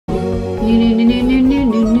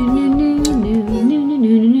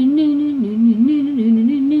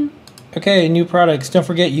Okay, new products. Don't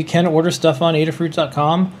forget you can order stuff on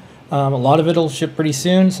Adafruit.com. A lot of it will ship pretty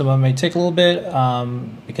soon. Some of them may take a little bit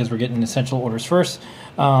because we're getting essential orders first.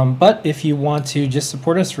 But if you want to just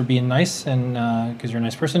support us for being nice and because you're a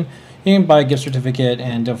nice person, you can buy a gift certificate,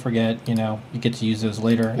 and don't forget, you get to use those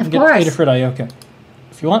later. You can get Adafruit IOCA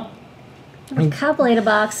if you want. A couple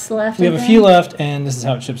AdaBox left. We have a few left, and this is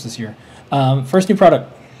how it ships this year. First new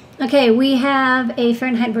product. Okay, we have a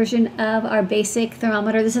Fahrenheit version of our basic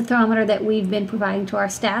thermometer. This is a thermometer that we've been providing to our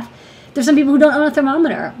staff. There's some people who don't own a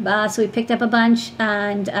thermometer, so we picked up a bunch,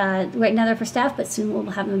 and right now they're for staff, but soon we'll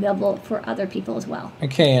have them available for other people as well.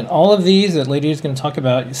 Okay, and all of these that Lady is going to talk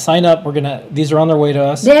about, sign up. These are on their way to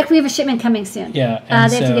us. We have a shipment coming soon. Yeah,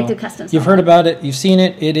 they have to get through customs. You've heard about it, you've seen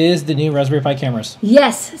it. It is the new Raspberry Pi cameras.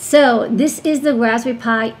 Yes, so this is the Raspberry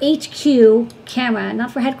Pi HQ camera,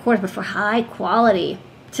 not for headquarters, but for high quality.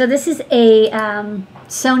 So this is a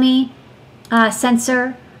Sony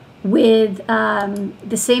sensor with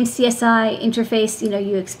the same CSI interface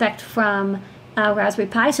you expect from Raspberry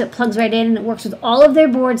Pi. So it plugs right in, and it works with all of their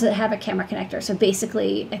boards that have a camera connector. So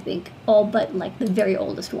basically, I think all but like the very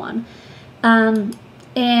oldest one.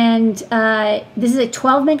 This is a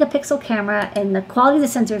 12 megapixel camera, and the quality of the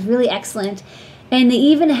sensor is really excellent. And they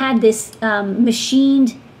even had this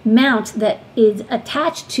machined mount that is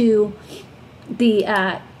attached to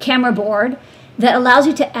the camera board that allows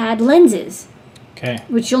you to add lenses. Okay.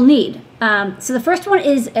 Which you'll need. So the first one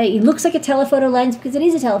is, it looks like a telephoto lens because it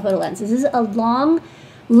is a telephoto lens. This is a long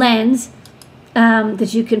lens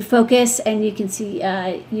that you can focus, and you can see,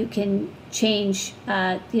 you can change,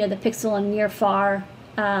 the pixel and near far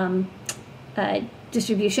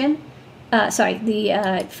distribution.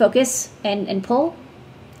 The focus and pull.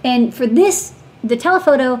 And for this, the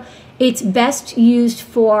telephoto, it's best used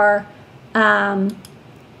for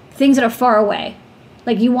things that are far away.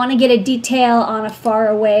 Like you want to get a detail on a far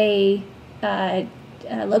away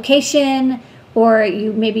location, or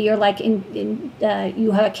you're like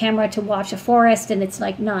you have a camera to watch a forest, and it's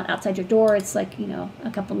like not outside your door, it's like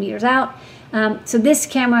a couple meters out. So this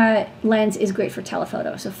camera lens is great for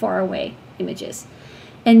telephoto, so far away images.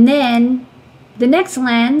 And then the next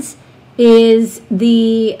lens is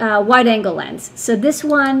the wide angle lens. So this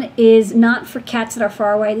one is not for cats that are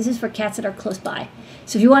far away. This is for cats that are close by.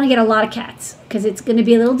 So if you want to get a lot of cats, because it's going to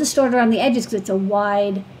be a little distorted on the edges because it's a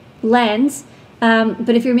wide lens. But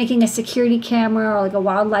if you're making a security camera or like a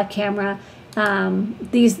wildlife camera,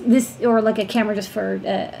 or like a camera just for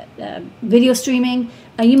video streaming,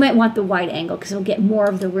 you might want the wide angle because it'll get more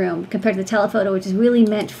of the room compared to the telephoto, which is really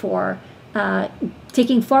meant for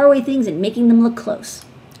taking far away things and making them look close.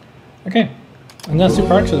 Okay, and that's the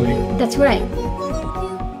products of the week. That's right.